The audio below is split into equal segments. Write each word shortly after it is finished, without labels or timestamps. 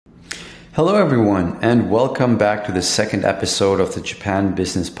Hello, everyone, and welcome back to the second episode of the Japan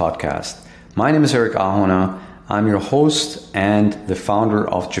Business Podcast. My name is Eric Ahona. I'm your host and the founder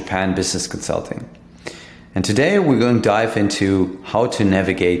of Japan Business Consulting. And today we're going to dive into how to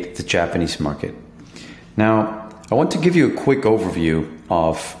navigate the Japanese market. Now, I want to give you a quick overview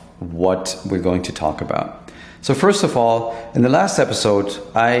of what we're going to talk about. So first of all, in the last episode,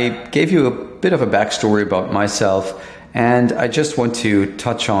 I gave you a bit of a backstory about myself, and I just want to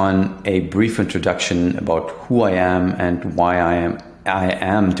touch on a brief introduction about who I am and why I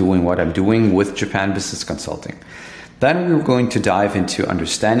am doing what I'm doing with Japan Business Consulting. Then we're going to dive into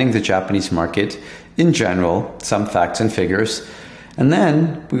understanding the Japanese market in general, some facts and figures. And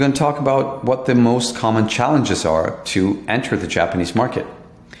then we're going to talk about what the most common challenges are to enter the Japanese market.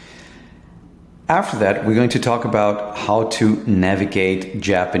 After that, we're going to talk about how to navigate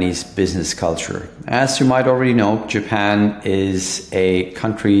Japanese business culture. As you might already know, Japan is a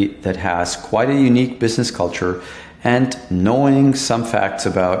country that has quite a unique business culture, and knowing some facts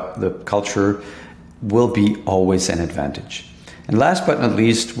about the culture will be always an advantage. And last but not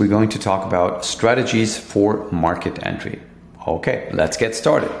least, we're going to talk about strategies for market entry. Okay, let's get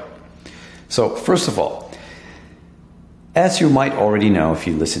started. So first of all, as you might already know if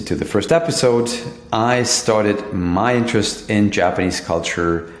you listened to the first episode, I started my interest in Japanese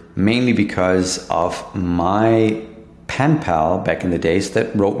culture mainly because of my pen pal back in the days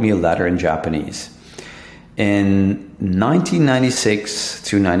that wrote me a letter in Japanese. In 1996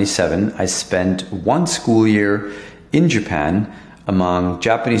 to 97, I spent one school year in Japan among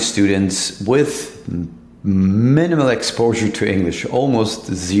Japanese students with minimal exposure to English, almost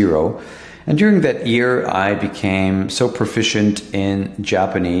zero. And during that year, I became so proficient in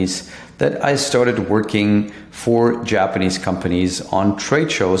Japanese that I started working for Japanese companies on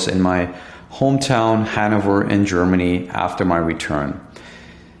trade shows in my hometown, Hanover, in Germany, after my return.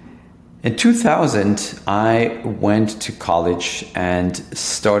 In 2000, I went to college and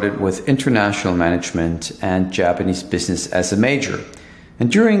started with international management and Japanese business as a major.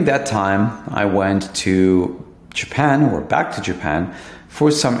 And during that time, I went to Japan, or back to Japan, for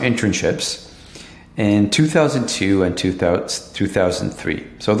some internships in 2002 and 2003.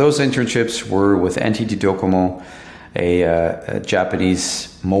 So those internships were with NTT Docomo, a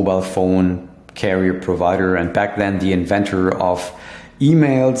Japanese mobile phone carrier provider, and back then the inventor of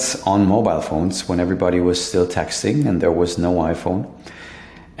emails on mobile phones when everybody was still texting and there was no iPhone.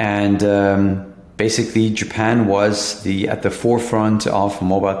 And basically Japan was at the forefront of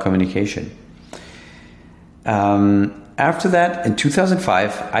mobile communication. After that, in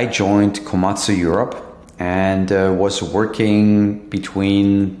 2005, I joined Komatsu Europe and was working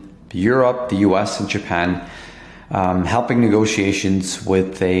between Europe, the US, and Japan, helping negotiations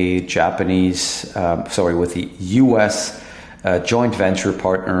with the US joint venture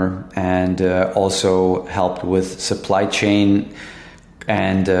partner, and also helped with supply chain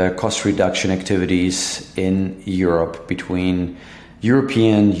and cost reduction activities in Europe between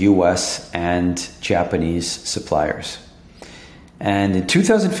European, US, and Japanese suppliers. And in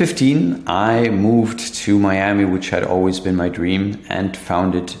 2015, I moved to Miami, which had always been my dream, and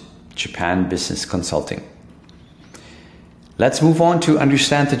founded Japan Business Consulting. Let's move on to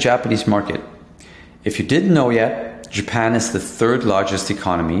understand the Japanese market. If you didn't know yet, Japan is the third largest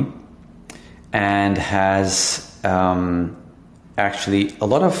economy and has actually a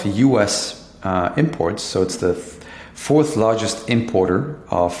lot of US imports. So it's the fourth largest importer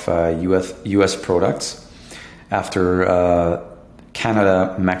of US products after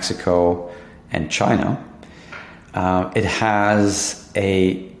Canada, Mexico, and China. It has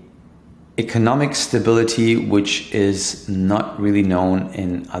a economic stability which is not really known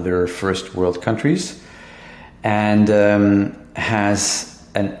in other first world countries, and has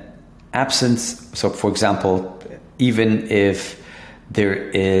an absence. So for example, even if there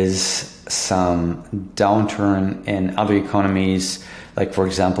is some downturn in other economies, like for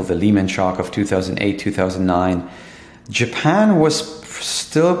example the Lehman shock of 2008, 2009, Japan was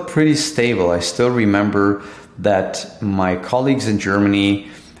still pretty stable. I still remember that my colleagues in Germany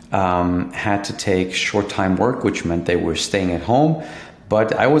had to take short-time work, which meant they were staying at home,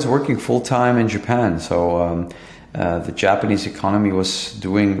 but I was working full-time in Japan. So the Japanese economy was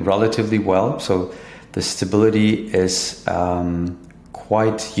doing relatively well. So the stability is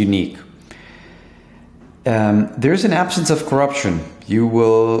quite unique. There's an absence of corruption. You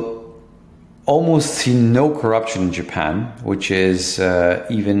will almost see no corruption in Japan, which is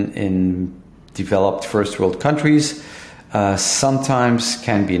even in developed first world countries, sometimes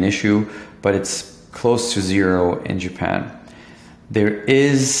can be an issue, but it's close to zero in Japan. There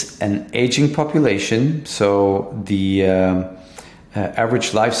is an aging population, so the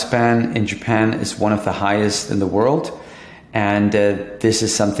Average lifespan in Japan is one of the highest in the world. And this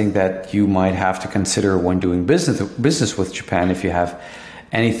is something that you might have to consider when doing business with Japan. If you have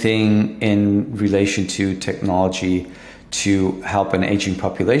anything in relation to technology to help an aging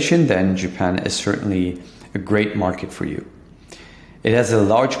population, then Japan is certainly a great market for you. It has a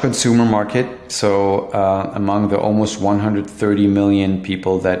large consumer market. So among the almost 130 million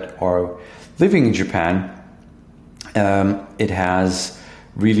people that are living in Japan, it has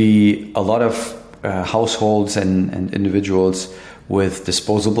really a lot of households and individuals with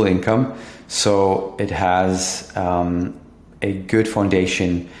disposable income. So it has a good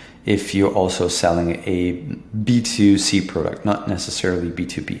foundation if you're also selling a B2C product, not necessarily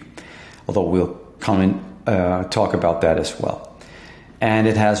B2B, although we'll come and talk about that as well. And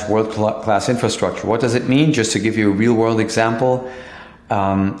it has world-class infrastructure. What does it mean? Just to give you a real-world example,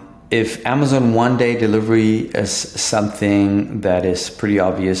 if Amazon one-day delivery is something that is pretty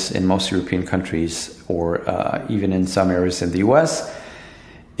obvious in most European countries, or even in some areas in the US,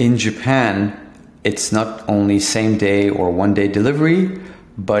 in Japan, it's not only same-day or one-day delivery,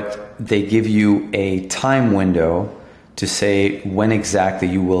 but they give you a time window to say when exactly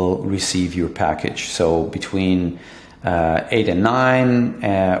you will receive your package. So between 8 and 9,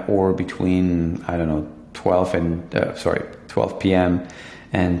 or between, I don't know, 12 p.m.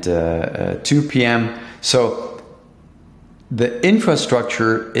 and 2 p.m. So the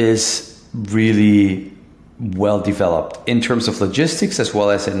infrastructure is really well developed in terms of logistics as well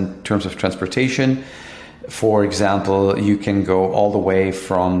as in terms of transportation. For example, you can go all the way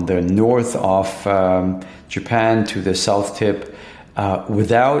from the north of Japan to the south tip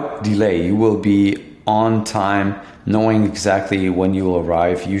without delay. You will be on time, knowing exactly when you will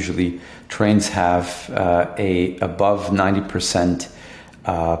arrive. Usually trains have a above 90%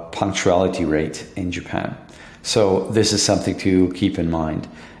 punctuality rate in Japan. So this is something to keep in mind.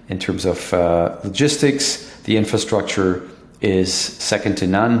 In terms of logistics, the infrastructure is second to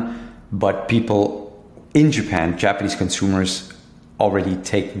none, but people in Japan, Japanese consumers, already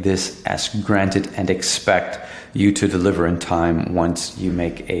take this as granted and expect you to deliver in time once you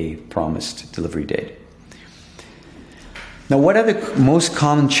make a promised delivery date. Now, what are the most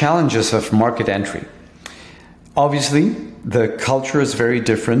common challenges of market entry? Obviously, the culture is very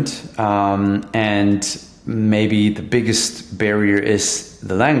different, and maybe the biggest barrier is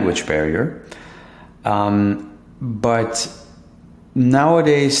the language barrier. But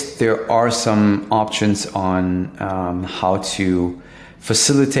nowadays, there are some options on how to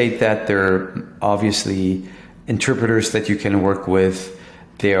facilitate that. There are obviously interpreters that you can work with.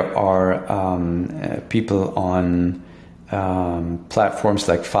 There are people on platforms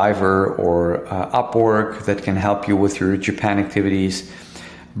like Fiverr or Upwork that can help you with your Japan activities.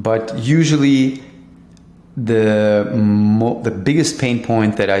 But usually the biggest pain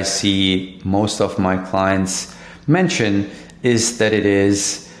point that I see most of my clients mention is that it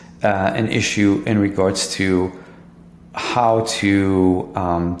is an issue in regards to how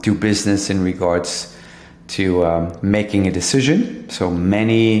to do business in regards to making a decision. So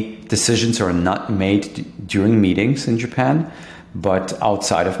many decisions are not made during meetings in Japan, but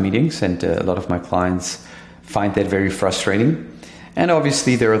outside of meetings. And a lot of my clients find that very frustrating. And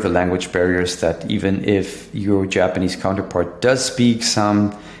obviously there are the language barriers that even if your Japanese counterpart does speak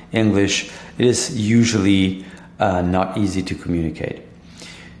some English, it is usually not easy to communicate.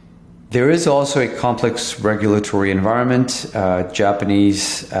 There is also a complex regulatory environment.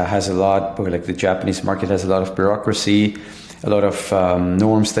 Japanese has a lot, or like the Japanese market has a lot of bureaucracy, a lot of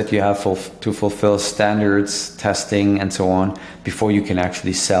norms that you have to fulfill, standards, testing, and so on, before you can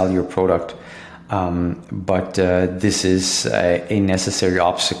actually sell your product. But this is a necessary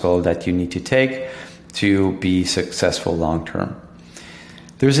obstacle that you need to take to be successful long term.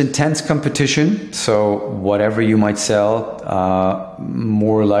 There's intense competition, so whatever you might sell,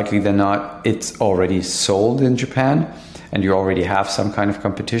 more likely than not, it's already sold in Japan, and you already have some kind of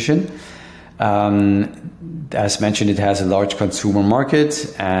competition. As mentioned, it has a large consumer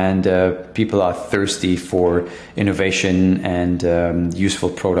market, and people are thirsty for innovation and useful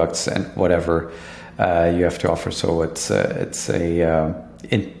products and whatever you have to offer. So it's a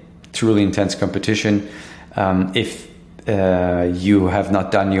truly intense competition. If you have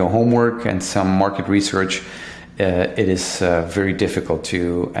not done your homework and some market research, it is very difficult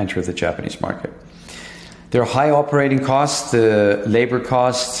to enter the Japanese market. There are high operating costs. The labor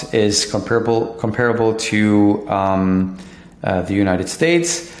cost is comparable to the United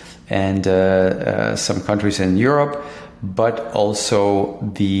States and some countries in Europe, but also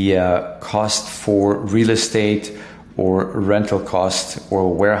the cost for real estate or rental cost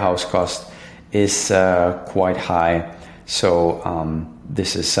or warehouse cost is quite high. So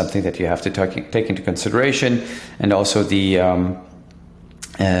this is something that you have to take into consideration, and also the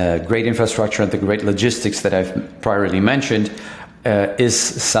great infrastructure and the great logistics that I've previously mentioned is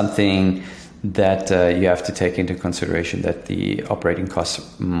something that you have to take into consideration, that the operating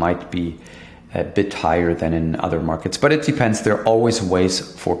costs might be a bit higher than in other markets, but it depends. There are always ways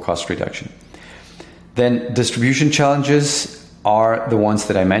for cost reduction. Then distribution challenges are the ones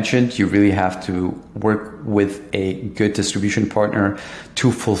that I mentioned. You really have to work with a good distribution partner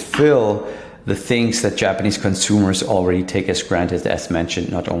to fulfill the things that Japanese consumers already take as granted, as mentioned,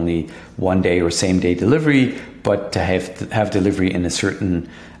 not only one day or same day delivery, but to have delivery in a certain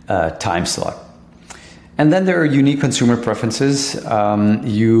time slot. And then there are unique consumer preferences.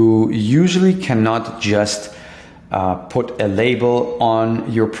 You usually cannot just put a label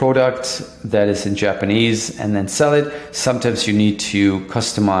on your product that is in Japanese and then sell it. Sometimes you need to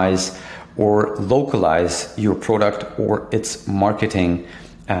customize or localize your product or its marketing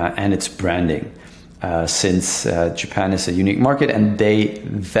and its branding, since Japan is a unique market and they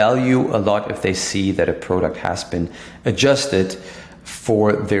value a lot if they see that a product has been adjusted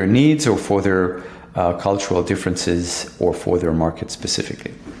for their needs or for their cultural differences or for their market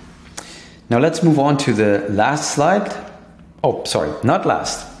specifically. Now let's move on to the last slide. Oh, sorry, not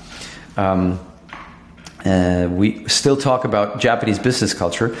last. We still talk about Japanese business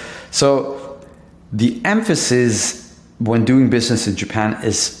culture. So the emphasis when doing business in Japan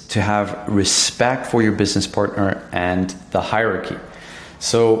is to have respect for your business partner and the hierarchy.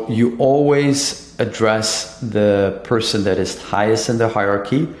 So you always address the person that is highest in the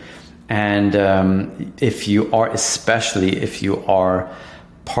hierarchy. And especially if you are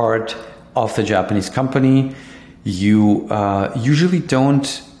part of the Japanese company, you usually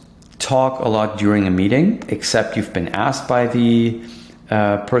don't talk a lot during a meeting, except you've been asked by the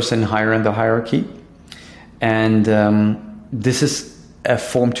person higher in the hierarchy. And this is a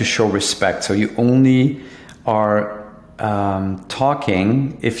form to show respect. So you only are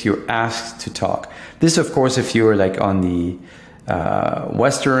talking if you're asked to talk. This, of course, if you're like on the in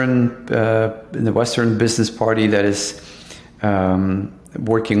the Western business party that is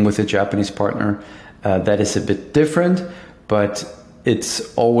working with a Japanese partner, that is a bit different, but it's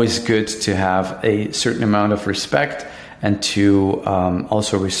always good to have a certain amount of respect and to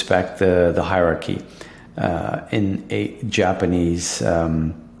also respect the hierarchy in a Japanese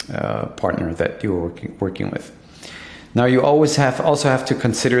partner that you're working with. Now you also have to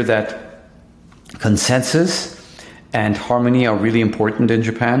consider that consensus and harmony are really important in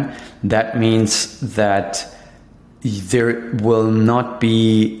Japan. That means that there will not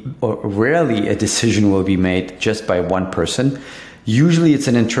be, or rarely a decision will be made just by one person. Usually it's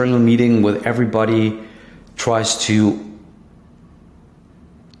an internal meeting where everybody tries to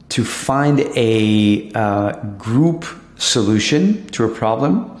find a group solution to a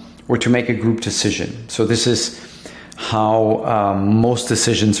problem or to make a group decision. So this is how most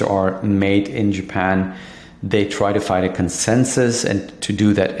decisions are made in Japan. They try to find a consensus and to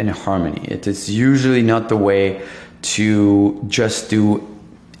do that in harmony. It is usually not the way to just do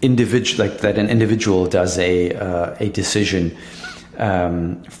individual, like that an individual does a decision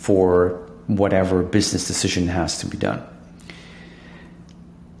for whatever business decision has to be done.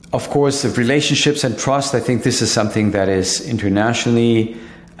 Of course, the relationships and trust, I think this is something that is internationally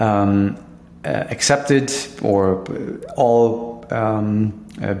accepted, or all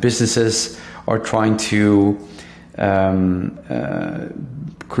businesses are trying to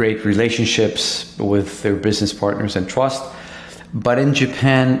create relationships with their business partners and trust. But in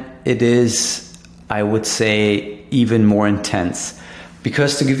Japan, it is, I would say, even more intense.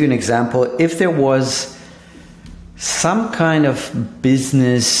 Because to give you an example, if there was some kind of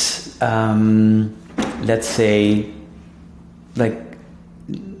business, let's say, like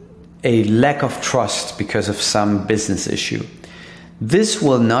a lack of trust because of some business issue, this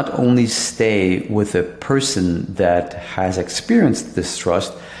will not only stay with the person that has experienced this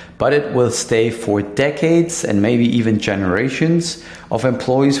trust, but it will stay for decades and maybe even generations of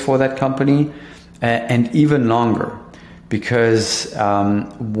employees for that company, and even longer. Because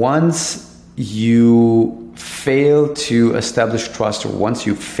once you fail to establish trust, or once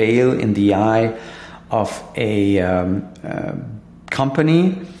you fail in the eye of a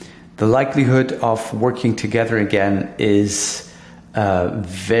company, the likelihood of working together again is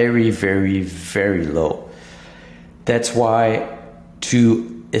very, very, very low. That's why to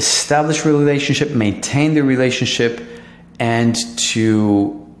establish a relationship, maintain the relationship, and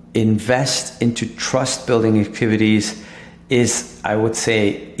to invest into trust building activities is, I would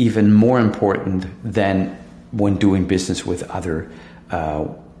say, even more important than when doing business with other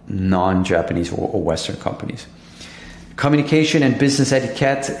non-Japanese or Western companies. Communication and business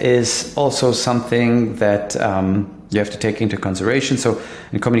etiquette is also something that you have to take into consideration. So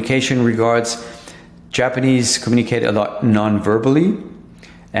in communication regards, Japanese communicate a lot non-verbally,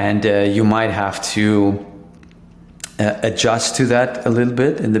 and you might have to adjust to that a little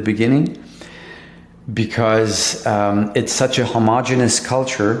bit in the beginning, because it's such a homogeneous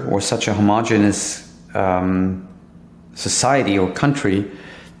culture, or such a homogeneous society or country,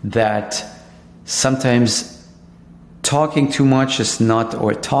 that sometimes talking too much is not,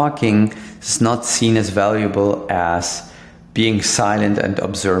 or talking is not seen as valuable as being silent and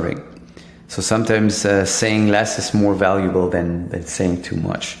observing. So sometimes saying less is more valuable than saying too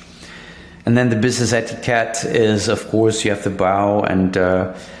much. And then the business etiquette is, of course, you have the bow, and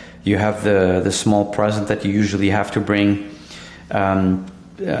you have the small present that you usually have to bring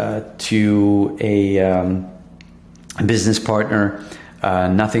to a business partner.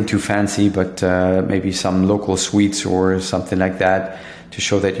 Nothing too fancy, but maybe some local sweets or something like that to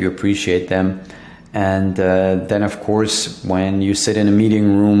show that you appreciate them. And then, of course, when you sit in a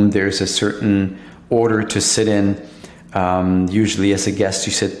meeting room, there's a certain order to sit in. Usually as a guest,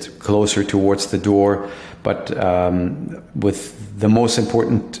 you sit closer towards the door, but with the most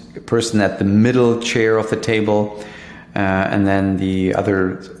important person at the middle chair of the table, and then the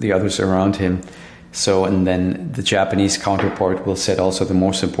others around him. So, and then the Japanese counterpart will sit, also the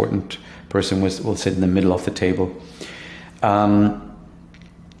most important person will sit in the middle of the table.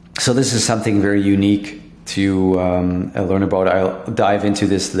 So this is something very unique to learn about. I'll dive into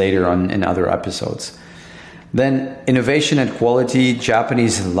this later on in other episodes. Then innovation and quality.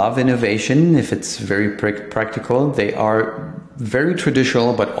 Japanese love innovation if it's very practical. They are very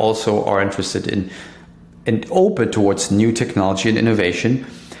traditional, but also are interested in and open towards new technology and innovation.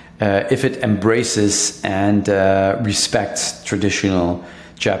 If it embraces and respects traditional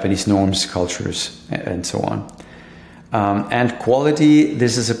Japanese norms, cultures, and so on. And quality,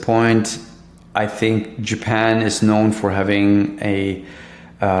 this is a point. I think Japan is known for having a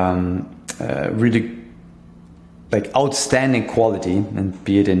really outstanding quality, and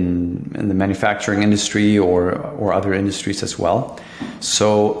be it in the manufacturing industry or other industries as well.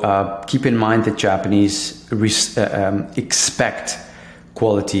 So keep in mind that Japanese expect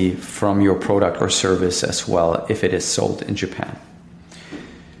quality from your product or service as well if it is sold in Japan.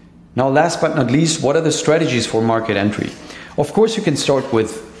 Now, last but not least, what are the strategies for market entry? Of course, you can start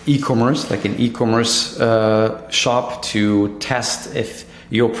with e-commerce, like an e-commerce shop, to test if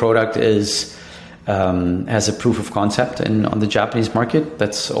your product has a proof of concept on the Japanese market.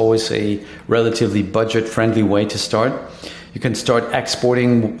 That's always a relatively budget-friendly way to start. You can start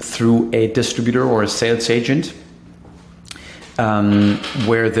exporting through a distributor or a sales agent,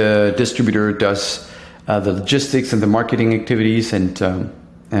 where the distributor does the logistics and the marketing activities and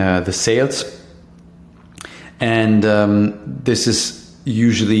the sales. And this is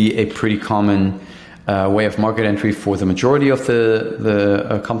usually a pretty common way of market entry for the majority of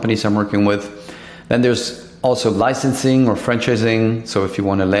the companies I'm working with. Then there's also licensing or franchising. So if you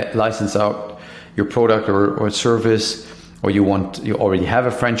want to license out your product or service, or you already have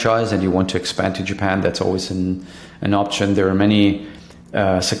a franchise and you want to expand to Japan, that's always an option. There are many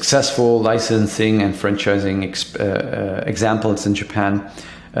successful licensing and franchising examples in Japan.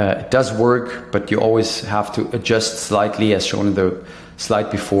 It does work, but you always have to adjust slightly, as shown in the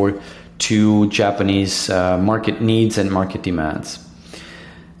slide before, to Japanese market needs and market demands.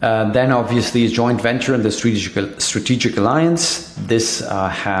 Then obviously a joint venture and the strategic alliance. This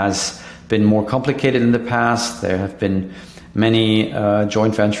has been more complicated in the past. There have been many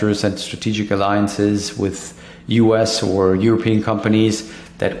joint ventures and strategic alliances with US or European companies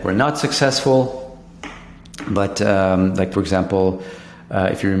that were not successful. But like, for example,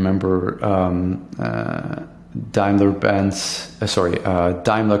 if you remember, Daimler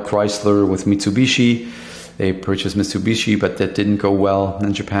Chrysler with Mitsubishi. They purchased Mitsubishi, but that didn't go well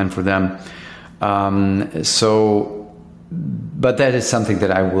in Japan for them. But that is something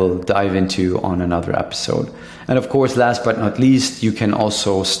that I will dive into on another episode. And of course, last but not least, you can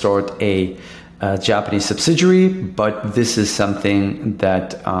also start a Japanese subsidiary, but this is something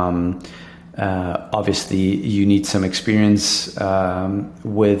that obviously you need some experience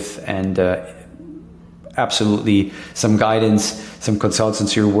with, and absolutely some guidance, some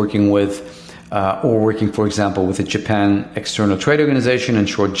consultants you're working with, or working, for example, with the Japan External Trade Organization, in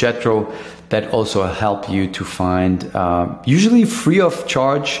short JETRO, that also help you to find usually free of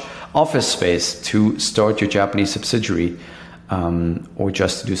charge office space to start your Japanese subsidiary, or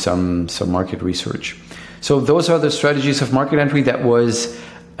just to do some market research. So those are the strategies of market entry. That was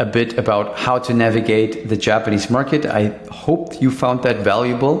a bit about how to navigate the Japanese market. I hope you found that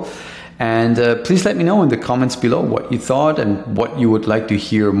valuable. And please let me know in the comments below what you thought and what you would like to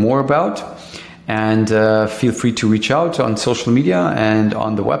hear more about. And feel free to reach out on social media and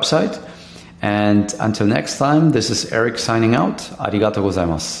on the website. And until next time, this is Eric signing out. Arigatou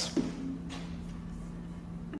gozaimasu.